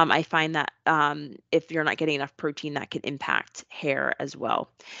 I find that if you're not getting enough protein, that can impact hair as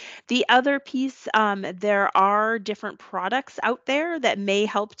well. The other piece, there are different products out there that may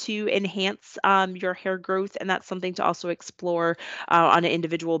help to enhance your hair growth, and that's something to also explore on an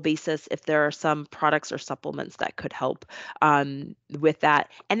individual basis if there are some products or supplements that could help with that.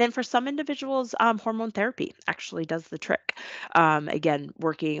 And then for some individuals, hormone therapy actually does the trick. Again,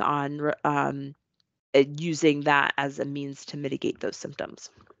 working on using that as a means to mitigate those symptoms.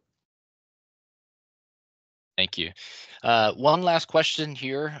 Thank you. One last question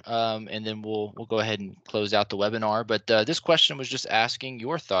here, and then we'll go ahead and close out the webinar. But this question was just asking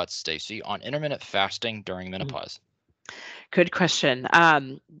your thoughts, Stacy, on intermittent fasting during menopause. Good question.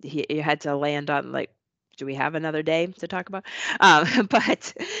 You had to land on like, do we have another day to talk about?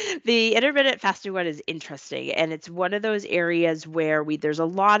 But the intermittent fasting one is interesting, and it's one of those areas where there's a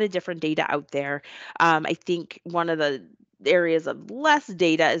lot of different data out there. I think one of the areas of less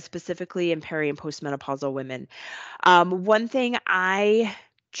data is specifically in peri and postmenopausal women. One thing I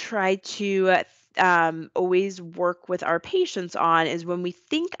try to always work with our patients on is when we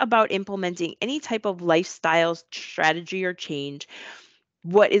think about implementing any type of lifestyle strategy or change,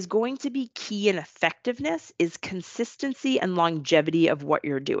 what is going to be key in effectiveness is consistency and longevity of what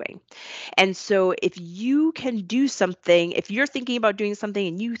you're doing. And so if you can do something, if you're thinking about doing something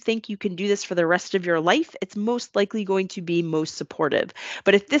and you think you can do this for the rest of your life, it's most likely going to be most supportive.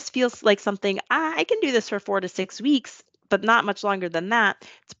 But if this feels like something, I can do this for 4 to 6 weeks, but not much longer than that,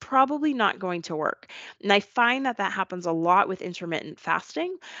 it's probably not going to work. And I find that that happens a lot with intermittent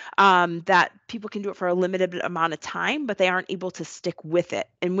fasting, that people can do it for a limited amount of time, but they aren't able to stick with it,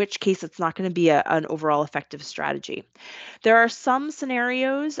 in which case it's not going to be an overall effective strategy. There are some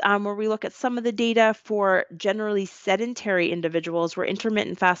scenarios where we look at some of the data for generally sedentary individuals where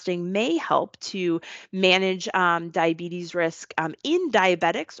intermittent fasting may help to manage diabetes risk in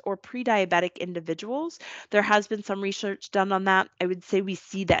diabetics or pre diabetic individuals. There has been some research done on that. I would say we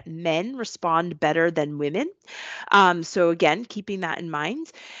see that men respond better than women. So again, keeping that in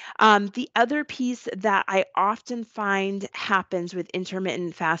mind. The other piece that I often find happens with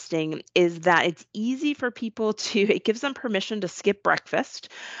intermittent fasting is that it's easy for people to, it gives them permission to skip breakfast.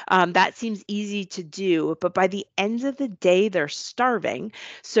 That seems easy to do, but by the end of the day, they're starving.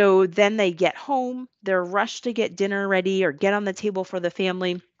 So then they get home, they're rushed to get dinner ready or get on the table for the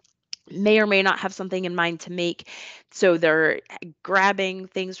family, may or may not have something in mind to make. So they're grabbing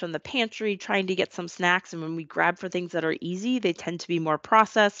things from the pantry, trying to get some snacks. And when we grab for things that are easy, they tend to be more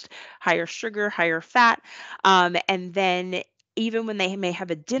processed, higher sugar, higher fat. And then even when they may have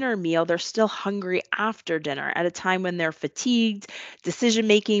a dinner meal, they're still hungry after dinner at a time when they're fatigued. Decision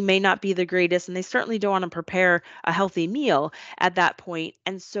making may not be the greatest, and they certainly don't want to prepare a healthy meal at that point.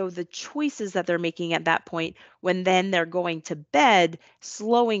 And so the choices that they're making at that point, when then they're going to bed,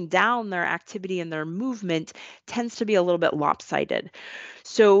 slowing down their activity and their movement tends to be a little bit lopsided.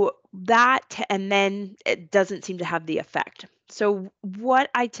 So and then it doesn't seem to have the effect. So what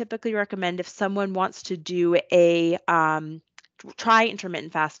I typically recommend if someone wants to do a try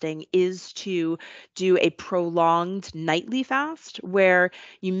intermittent fasting is to do a prolonged nightly fast where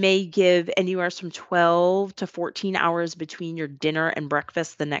you may give anywhere from 12 to 14 hours between your dinner and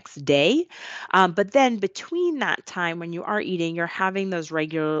breakfast the next day. But then between that time when you are eating, you're having those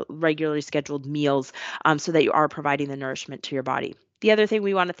regularly scheduled meals, so that you are providing the nourishment to your body. The other thing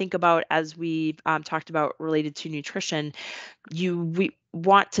we want to think about, as we talked about related to nutrition, we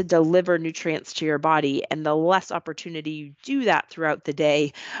want to deliver nutrients to your body, and the less opportunity you do that throughout the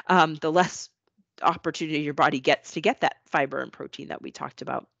day, the less opportunity your body gets to get that fiber and protein that we talked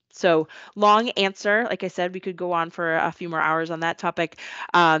about. So, long answer. Like I said, we could go on for a few more hours on that topic.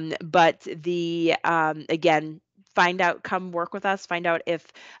 But again, come work with us, find out if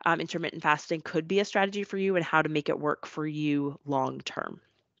intermittent fasting could be a strategy for you and how to make it work for you long term.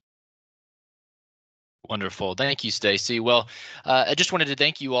 Wonderful. Thank you, Stacy. Well, I just wanted to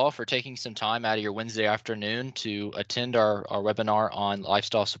thank you all for taking some time out of your Wednesday afternoon to attend our webinar on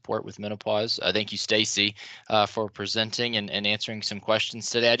lifestyle support with menopause. Thank you, Stacy, for presenting and answering some questions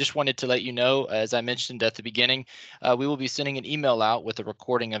today. I just wanted to let you know, as I mentioned at the beginning, we will be sending an email out with a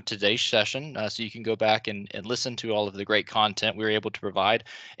recording of today's session, so you can go back and listen to all of the great content we were able to provide.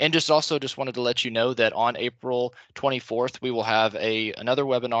 And just wanted to let you know that on April 24th, we will have another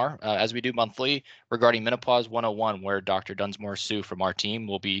webinar, as we do monthly, regarding Menopause 101, where Dr. Dunsmore Sue from our team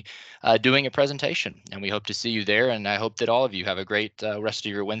will be doing a presentation. And we hope to see you there. And I hope that all of you have a great rest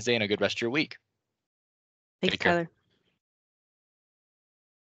of your Wednesday and a good rest of your week. Thanks, Take care. Tyler.